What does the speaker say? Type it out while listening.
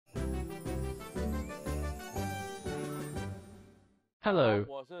Hello,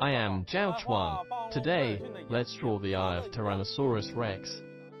 I am Chuang. Today, let's draw the eye of Tyrannosaurus rex.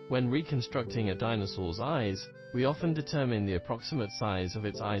 When reconstructing a dinosaur's eyes, we often determine the approximate size of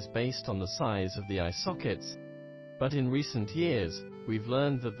its eyes based on the size of the eye sockets. But in recent years, we've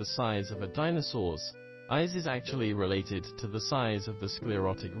learned that the size of a dinosaur's eyes is actually related to the size of the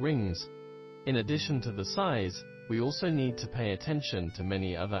sclerotic rings. In addition to the size, we also need to pay attention to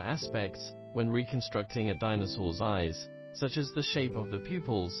many other aspects when reconstructing a dinosaur's eyes, such as the shape of the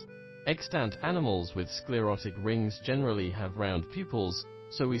pupils. Extant animals with sclerotic rings generally have round pupils,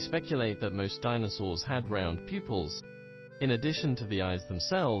 so we speculate that most dinosaurs had round pupils. In addition to the eyes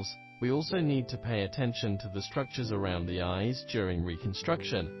themselves, we also need to pay attention to the structures around the eyes during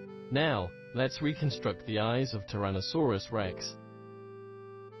reconstruction. Now, let's reconstruct the eyes of Tyrannosaurus rex.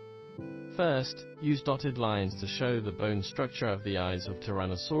 First, use dotted lines to show the bone structure of the eyes of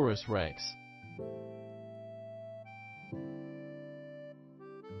Tyrannosaurus rex.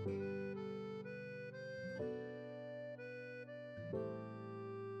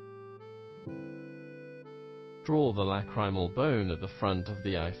 Draw the lacrimal bone at the front of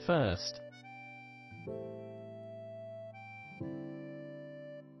the eye first.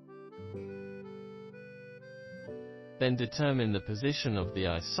 Then determine the position of the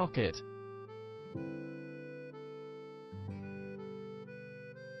eye socket.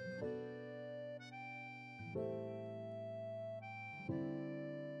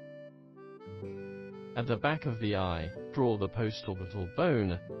 At the back of the eye, draw the postorbital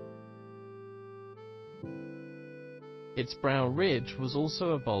bone. Its brow ridge was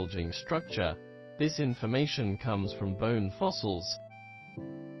also a bulging structure. This information comes from bone fossils.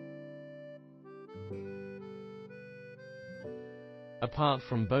 Apart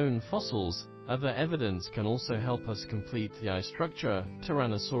from bone fossils, other evidence can also help us complete the eye structure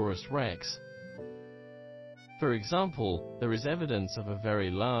Tyrannosaurus rex. For example, there is evidence of a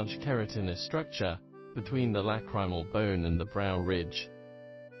very large keratinous structure between the lacrimal bone and the brow ridge.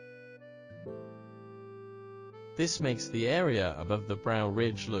 This makes the area above the brow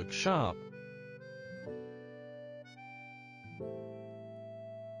ridge look sharp.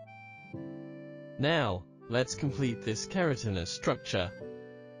 Now, let's complete this keratinous structure.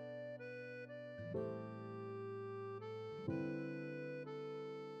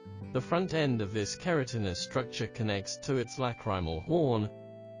 The front end of this keratinous structure connects to its lacrimal horn.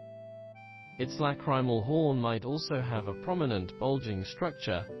 Its lacrimal horn might also have a prominent bulging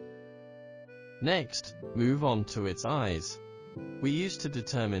structure. Next, move on to its eyes. We used to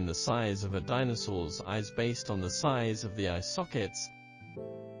determine the size of a dinosaur's eyes based on the size of the eye sockets.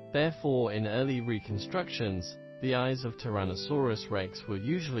 Therefore, in early reconstructions, the eyes of Tyrannosaurus rex were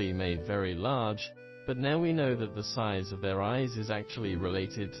usually made very large, but now we know that the size of their eyes is actually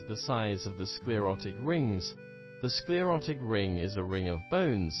related to the size of the sclerotic rings. The sclerotic ring is a ring of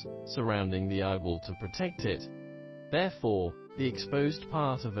bones surrounding the eyeball to protect it. Therefore, the exposed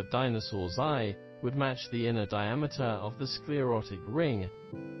part of a dinosaur's eye would match the inner diameter of the sclerotic ring.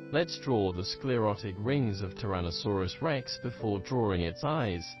 Let's draw the sclerotic rings of Tyrannosaurus rex before drawing its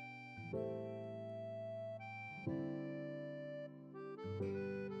eyes.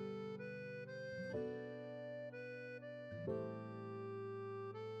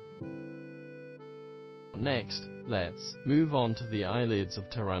 Next, let's move on to the eyelids of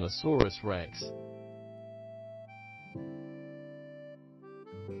Tyrannosaurus rex.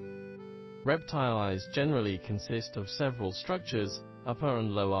 Reptile eyes generally consist of several structures, upper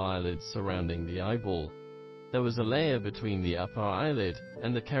and lower eyelids surrounding the eyeball. There was a layer between the upper eyelid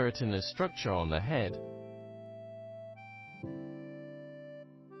and the keratinous structure on the head.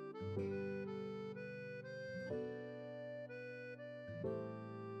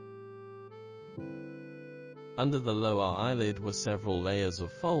 Under the lower eyelid were several layers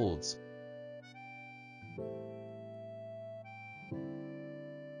of folds.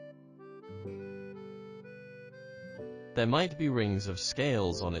 There might be rings of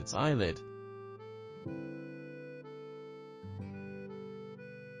scales on its eyelid.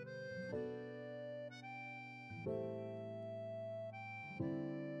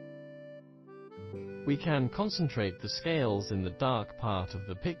 We can concentrate the scales in the dark part of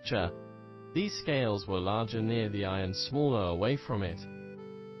the picture. These scales were larger near the eye and smaller away from it.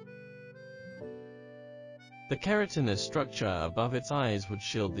 The keratinous structure above its eyes would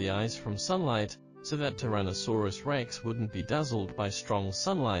shield the eyes from sunlight, so that Tyrannosaurus rex wouldn't be dazzled by strong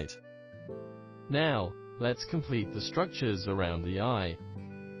sunlight. Now, let's complete the structures around the eye.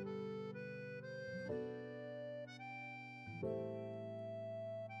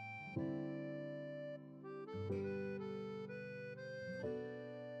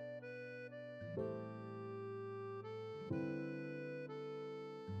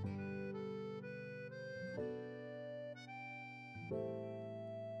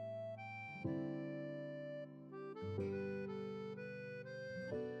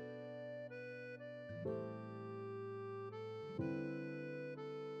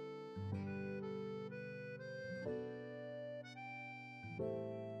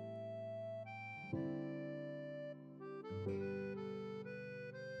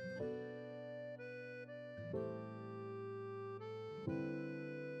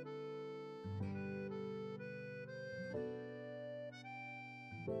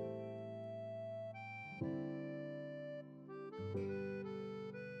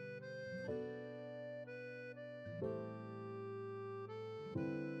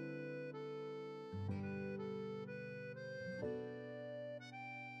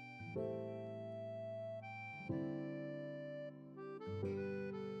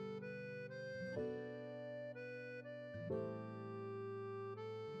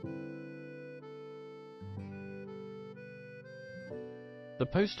 The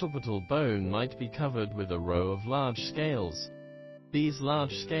postorbital bone might be covered with a row of large scales. These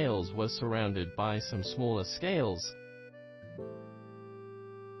large scales were surrounded by some smaller scales.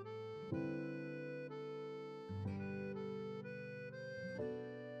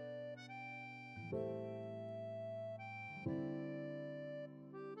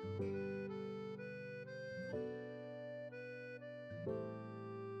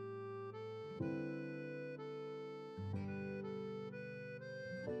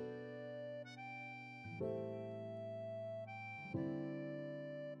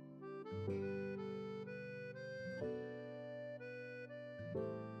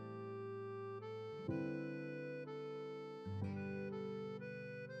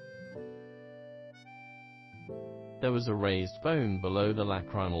 There was a raised bone below the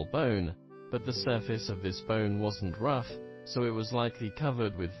lacrimal bone, but the surface of this bone wasn't rough, so it was likely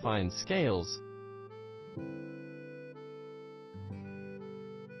covered with fine scales.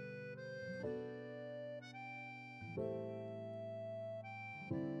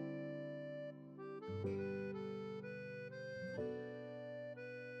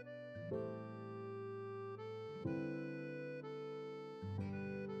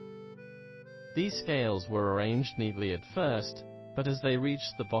 These scales were arranged neatly at first, but as they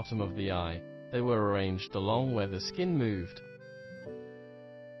reached the bottom of the eye, they were arranged along where the skin moved.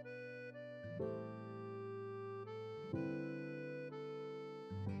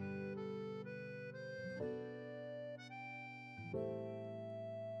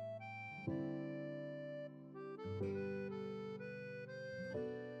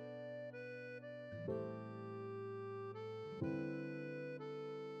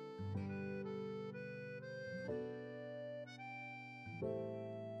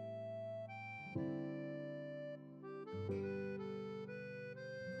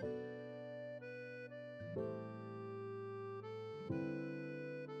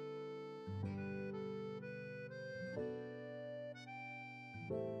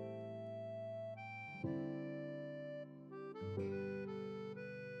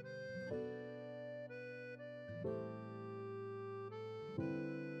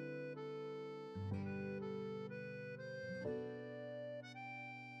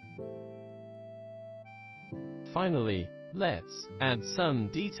 Finally, let's add some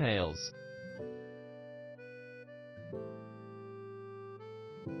details.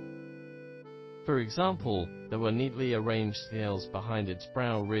 For example, there were neatly arranged scales behind its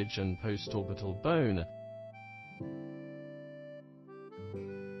brow ridge and postorbital bone.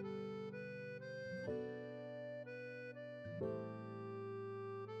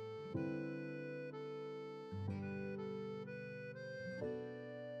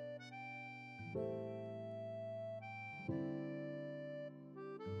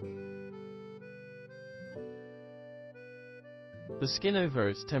 The skin over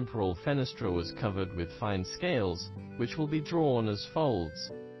its temporal fenestra was covered with fine scales, which will be drawn as folds.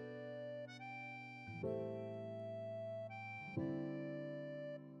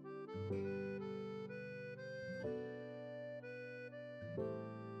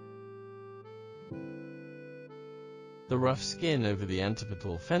 The rough skin over the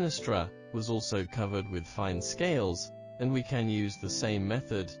antipodal fenestra was also covered with fine scales, and we can use the same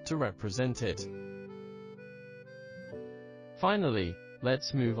method to represent it. Finally,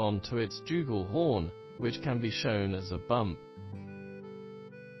 let's move on to its jugal horn, which can be shown as a bump.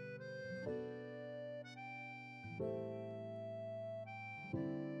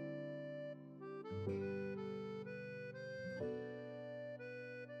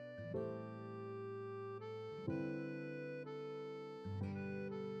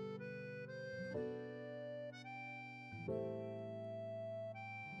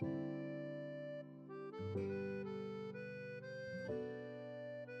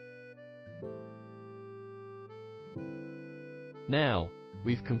 Now,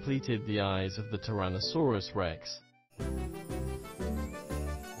 we've completed the eyes of the Tyrannosaurus rex.